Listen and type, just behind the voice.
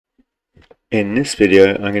In this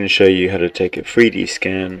video, I'm going to show you how to take a 3D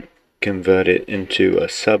scan, convert it into a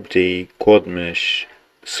sub-D quad mesh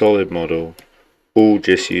solid model, all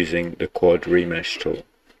just using the Quad Remesh tool.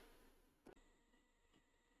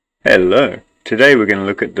 Hello! Today we're going to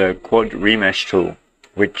look at the Quad Remesh tool,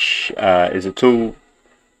 which is a tool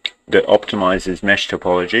that optimizes mesh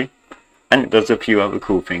topology, and it does a few other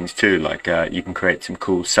cool things too, like you can create some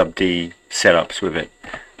cool sub-D setups with it.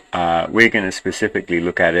 We're going to specifically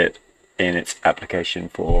look at it in its application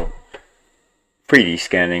for 3D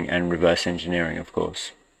scanning and reverse engineering, of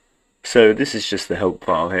course. So this is just the help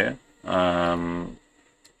file here, and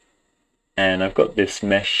I've got this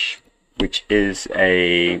mesh, which is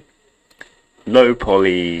a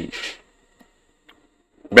relatively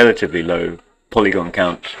low polygon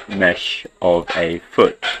count mesh of a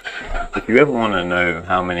foot. If you ever want to know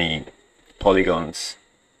how many polygons,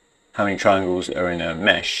 how many triangles are in a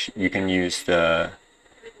mesh, you can use the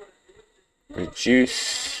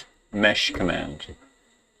reduce mesh command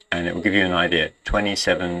and it will give you an idea.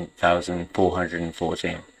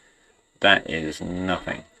 27,414. That is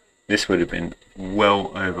nothing. This would have been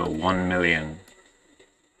well over 1 million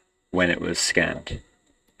when it was scanned,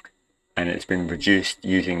 and it's been reduced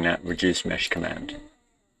using that reduce mesh command.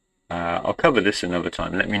 I'll cover this another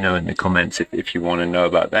time. Let me know in the comments if you want to know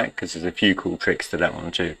about that, because there's a few cool tricks to that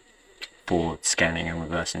one too for scanning and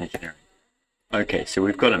reverse engineering. Okay, so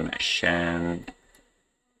we've got a mesh, and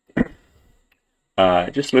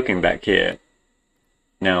just looking back here,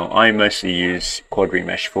 now I mostly use Quad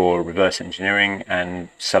Remesh for reverse engineering and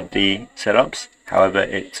sub-D setups. However,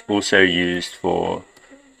 it's also used for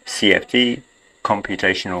CFD,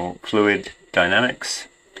 computational fluid dynamics,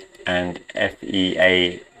 and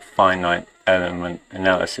FEA, finite element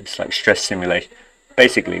analysis, like stress simulation,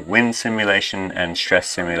 basically wind simulation and stress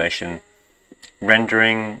simulation.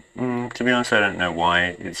 Rendering, to be honest, I don't know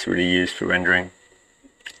why it's really used for rendering.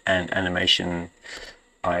 And animation,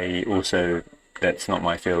 that's not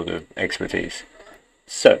my field of expertise.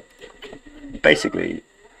 So basically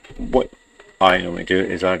what I normally do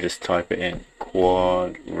is I just type it in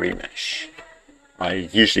Quad Remesh. I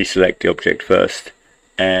usually select the object first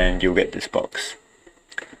and you'll get this box.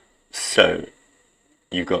 So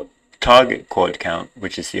you've got target quad count,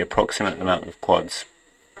 which is the approximate amount of quads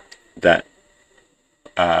that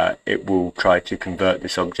it will try to convert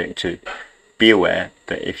this object to. Be aware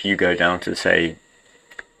that if you go down to, say,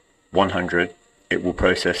 100, it will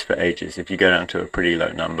process for ages. If you go down to a pretty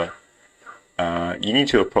low number, you need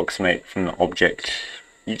to approximate from the object.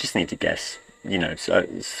 You just need to guess. You know, so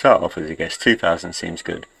start off as a guess. 2000 seems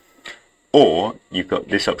good. Or you've got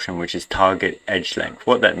this option, which is target edge length.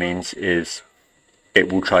 What that means is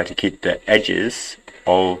it will try to keep the edges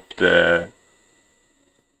of the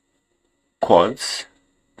quads,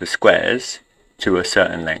 the squares, to a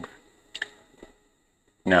certain length.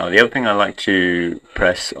 Now, the other thing I like to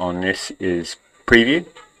press on this is preview,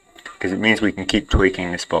 because it means we can keep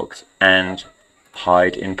tweaking this box, and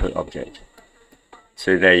hide input object.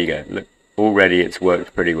 So there you go. Look, already it's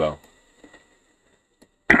worked pretty well.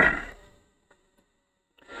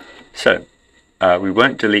 So we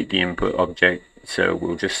won't delete the input object, so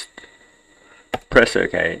we'll just press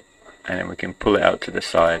OK, and then we can pull it out to the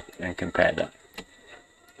side and compare that.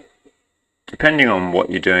 Depending on what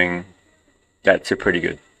you're doing, that's a pretty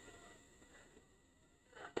good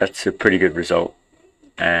result.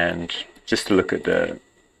 And just to look at the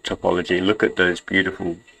topology, look at those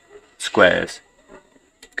beautiful squares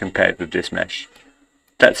compared with this mesh.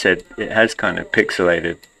 That said, it has kind of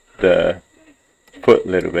pixelated the foot a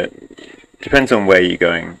little bit. Depends on where you're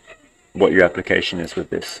going, what your application is with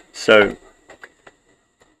this. So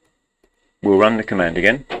we'll run the command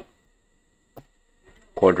again,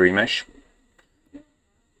 Quad Remesh.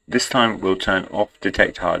 This time we'll turn off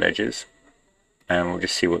detect hard edges, and we'll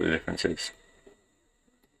just see what the difference is.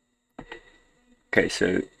 Okay,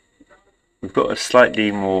 so we've got a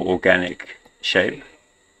slightly more organic shape,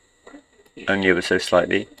 only ever so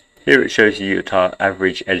slightly. Here it shows you your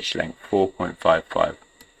average edge length, 4.55.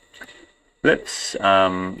 Let's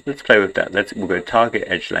play with that. We'll go target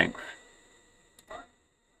edge length.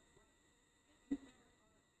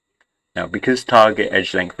 Now, because target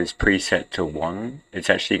edge length is preset to 1, it's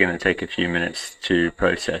actually going to take a few minutes to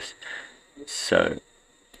process. So,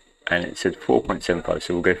 and it said 4.75,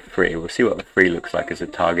 so we'll go for 3. We'll see what the 3 looks like as a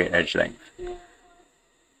target edge length.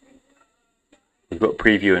 We've got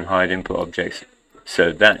preview and hide input objects,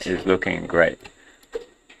 so that is looking great.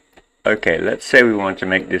 Okay, let's say we want to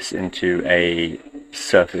make this into a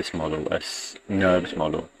surface model, a NURBS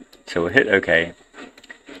model. So we'll hit OK,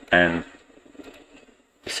 and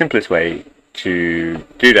the simplest way to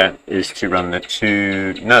do that is to run the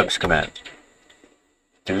to NURBS command.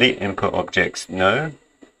 delete input objects, no,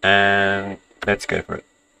 and let's go for it.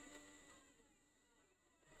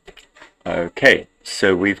 Okay,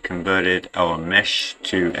 so we've converted our mesh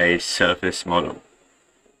to a surface model.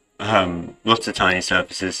 Lots of tiny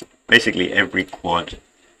surfaces. Basically every quad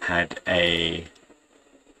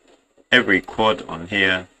on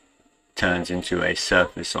here turns into a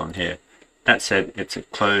surface on here. That said, it's a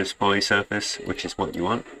closed poly surface, which is what you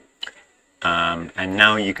want. And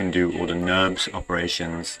now you can do all the NURBS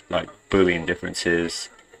operations like Boolean differences.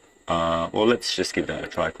 Well, let's just give that a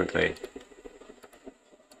try quickly.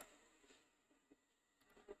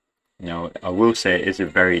 Now, I will say it is a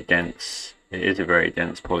very dense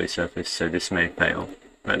poly surface, so this may fail,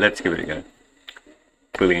 but let's give it a go.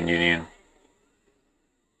 Boolean union.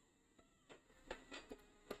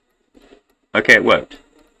 Okay, it worked.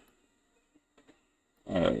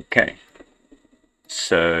 Okay.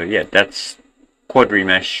 So yeah, that's Quad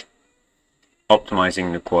Remesh,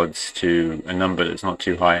 optimizing the quads to a number that's not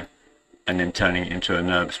too high, and then turning it into a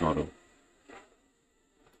NURBS model.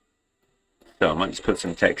 So I might just put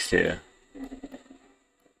some text here.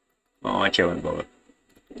 Oh, actually I won't bother.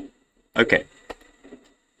 Okay.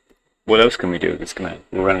 What else can we do with this command?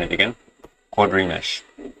 We'll run it again. Quad Remesh.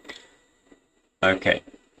 Okay.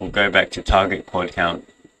 We'll go back to target quad count,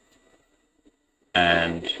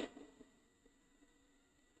 and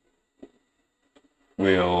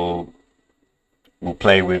we'll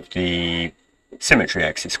play with the symmetry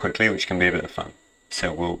axis quickly, which can be a bit of fun.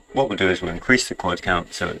 So what we'll do is we'll increase the quad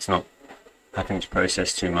count so it's not having to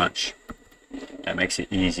process too much. That makes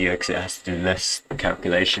it easier because it has to do less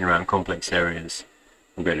calculation around complex areas.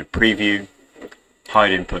 We'll go to preview,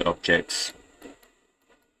 hide input objects,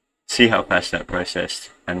 see how fast that processed,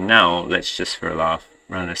 and now let's just for a laugh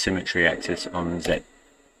run a symmetry axis on Z.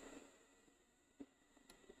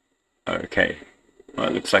 Okay, well,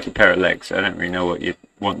 it looks like a pair of legs. I don't really know what you'd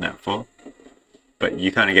want that for, but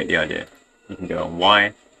you kind of get the idea. You can go on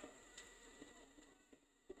Y.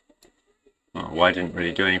 Well, Y didn't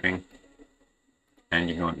really do anything, and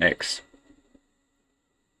you can go on X.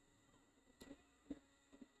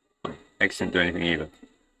 X didn't do anything either.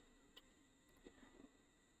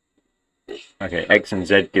 Okay, X and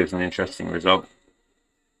Z gives an interesting result.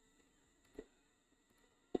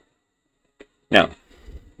 Now,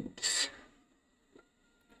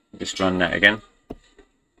 just run that again.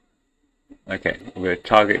 Okay, we're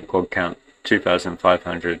target quad count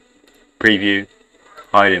 2500, preview,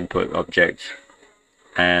 hide input object,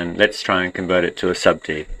 and let's try and convert it to a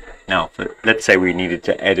sub-D. Now, let's say we needed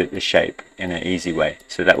to edit the shape in an easy way,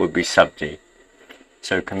 so that would be sub-D.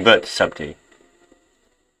 So convert to sub-D,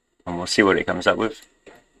 and we'll see what it comes up with.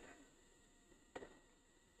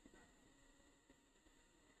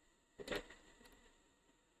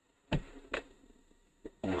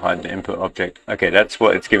 And hide the input object. Okay, that's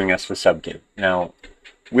what it's giving us for sub-D. Now,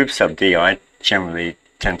 with sub-D, I generally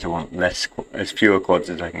tend to want as fewer quads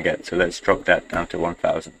as I can get, so let's drop that down to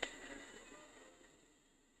 1000.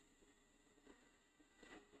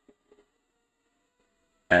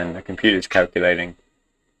 And the computer's calculating.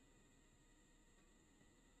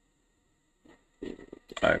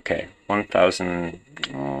 Okay, 1000,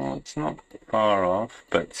 oh, it's not far off,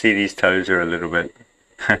 but see these toes are a little bit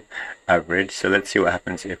average, so let's see what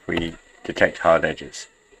happens if we detect hard edges.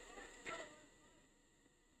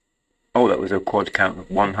 Oh, that was a quad count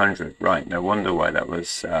of 100, right, no wonder why that was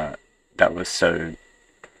so,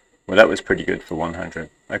 well, that was pretty good for 100.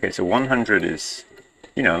 Okay, so 100 is,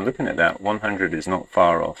 you know, looking at that, 100 is not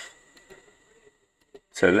far off.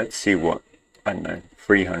 So let's see what, I don't know,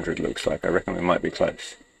 300 looks like. I reckon we might be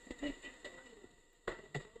close.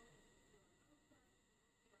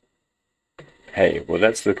 Hey, well,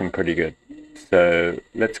 that's looking pretty good. So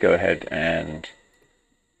let's go ahead and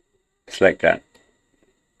select that.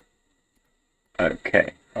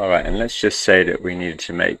 Okay, all right, and let's just say that we needed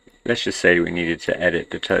to edit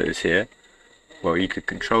the toes here. Well, you could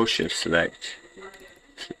Control Shift select.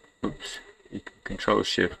 Oops, you can Control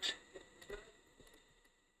Shift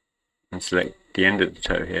and select the end of the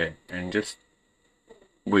toe here and just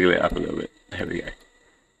wiggle it up a little bit. There we go.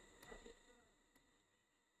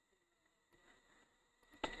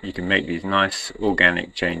 You can make these nice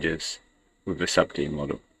organic changes with the sub-D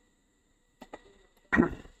model.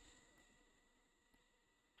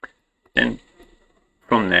 Then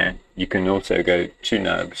from there you can also go to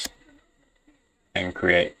NURBS and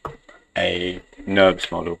create a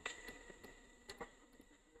NURBS model,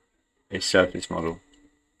 a surface model.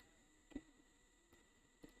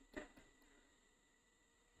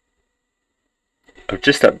 I've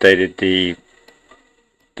just updated the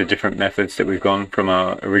different methods that we've gone from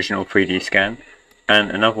our original 3D scan, and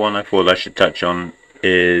another one I thought I should touch on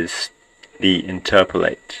is the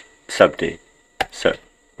interpolate sub-D. So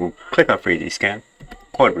we'll click our 3D scan,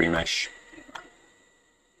 Quad Remesh,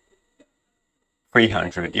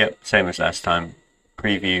 300, yep, same as last time,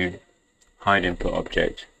 preview, hide input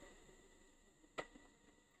object.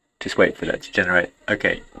 Just wait for that to generate.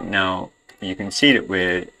 Okay, now you can see that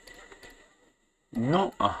we're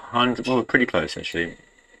not 100, well, we're pretty close actually.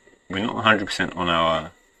 We're not 100% on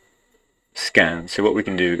our scan, so what we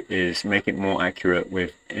can do is make it more accurate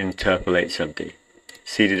with interpolate sub-D.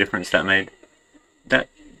 See the difference that made? That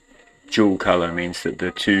dual color means that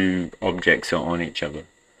the two objects are on each other.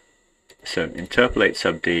 So interpolate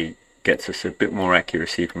sub-D gets us a bit more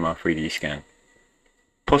accuracy from our 3D scan.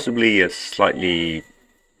 Possibly a slightly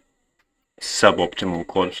suboptimal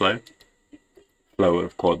quad flow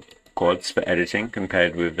of quads for editing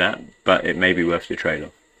compared with that, but it may be worth the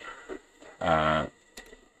trade-off.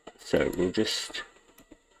 So we'll just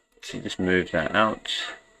move that out,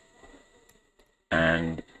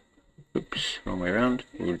 and oops, wrong way around.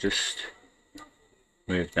 We'll just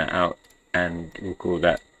move that out, and we'll call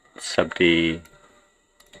that sub-D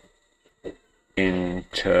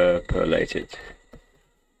interpolated.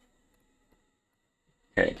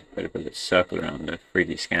 Okay, better put a circle around the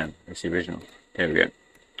 3D scan. That's the original. There we go.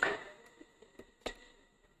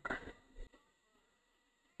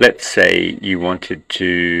 Let's say you wanted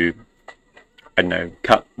to, I don't know,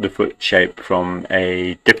 cut the foot shape from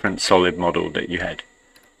a different solid model that you had,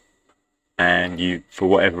 and you, for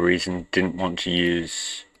whatever reason, didn't want to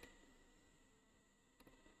use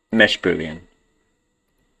mesh boolean.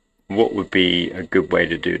 What would be a good way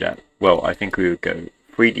to do that? Well, I think we would go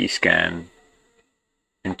 3D scan,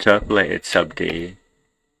 interpolated sub-D,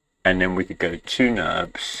 and then we could go two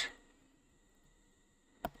NURBS,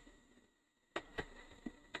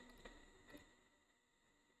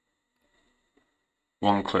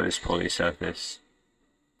 one closed poly surface,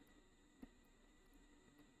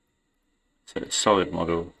 so it's solid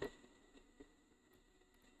model.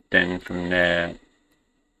 Then from there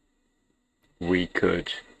we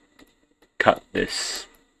could cut this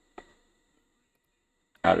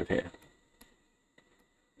out of here.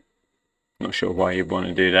 Not sure why you'd want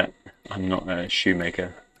to do that. I'm not a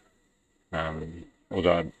shoemaker,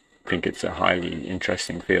 although I think it's a highly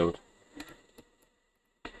interesting field.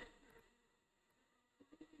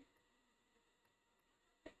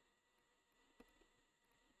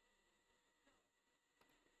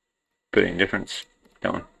 Put in difference,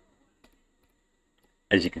 that one.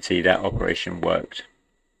 As you can see, that operation worked.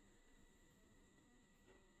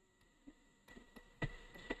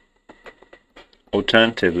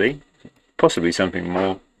 Alternatively, possibly something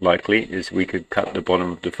more likely, is we could cut the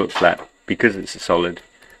bottom of the foot flat. Because it's a solid,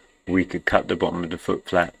 we could cut the bottom of the foot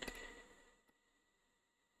flat.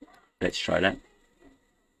 Let's try that.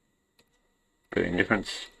 Put in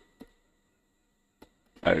difference.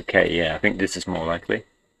 Okay, yeah, I think this is more likely.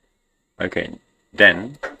 Okay,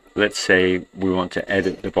 then let's say we want to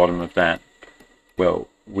edit the bottom of that. Well,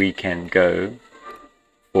 we can go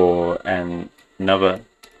for another,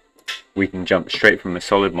 we can jump straight from a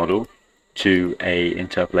solid model to a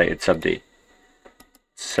interpolated sub-D.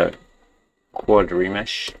 So, Quad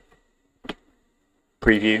Remesh,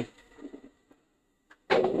 preview,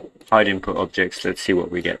 hide input objects, let's see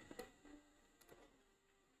what we get.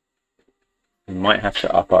 We might have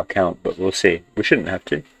to up our count, but we'll see. We shouldn't have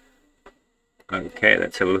to. Okay,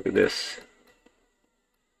 let's have a look at this.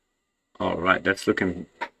 Alright, that's looking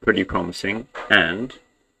pretty promising, and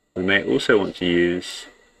we may also want to use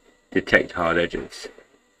detect hard edges.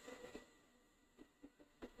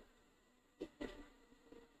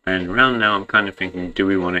 And around now I'm kind of thinking, do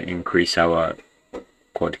we want to increase our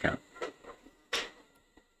quad count?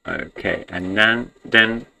 Okay, and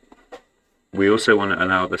then we also want to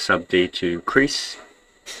allow the sub-D to crease.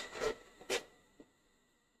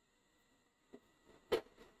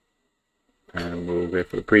 And we'll go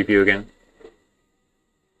for the preview again.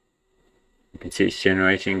 You can see it's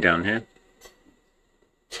generating down here.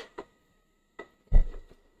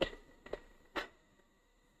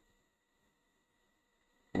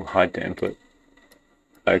 We'll hide the input.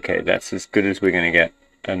 Okay, that's as good as we're going to get,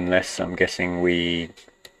 unless I'm guessing we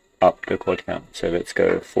up the quad count. So let's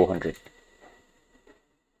go 400.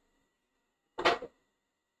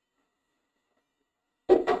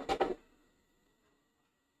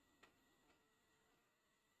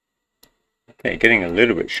 Okay, getting a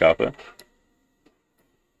little bit sharper.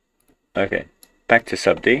 Okay, back to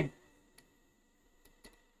sub-D.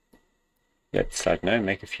 Let's, I don't know,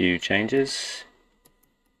 make a few changes.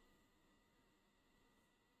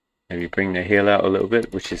 Maybe bring the heel out a little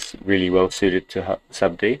bit, which is really well suited to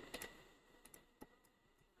sub-D.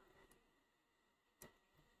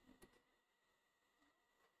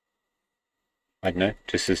 I don't know,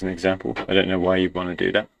 just as an example. I don't know why you'd want to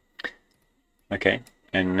do that. Okay,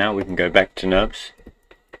 and now we can go back to NURBS.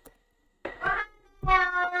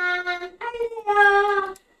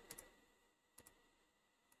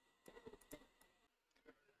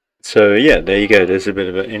 So yeah, there you go. There's a bit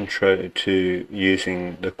of an intro to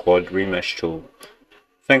using the Quad Remesh tool.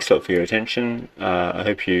 Thanks a lot for your attention. I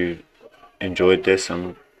hope you enjoyed this.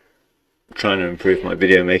 I'm trying to improve my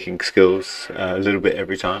video making skills a little bit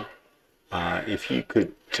every time. If you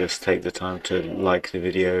could just take the time to like the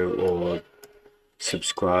video or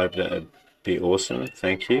subscribe, that would be awesome.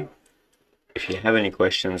 Thank you. If you have any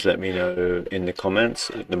questions, let me know in the comments.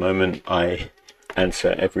 At the moment, I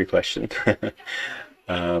answer every question.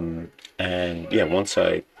 And yeah, once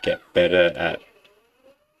I get better at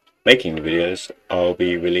making the videos, I'll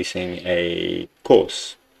be releasing a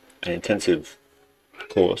course, an intensive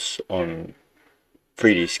course on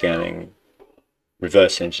 3D scanning,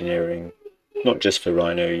 reverse engineering, not just for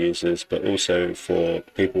Rhino users, but also for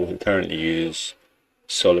people who currently use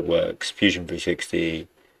SolidWorks, Fusion 360,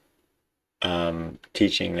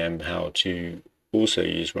 teaching them how to also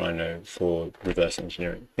use Rhino for reverse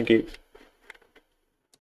engineering. Thank you.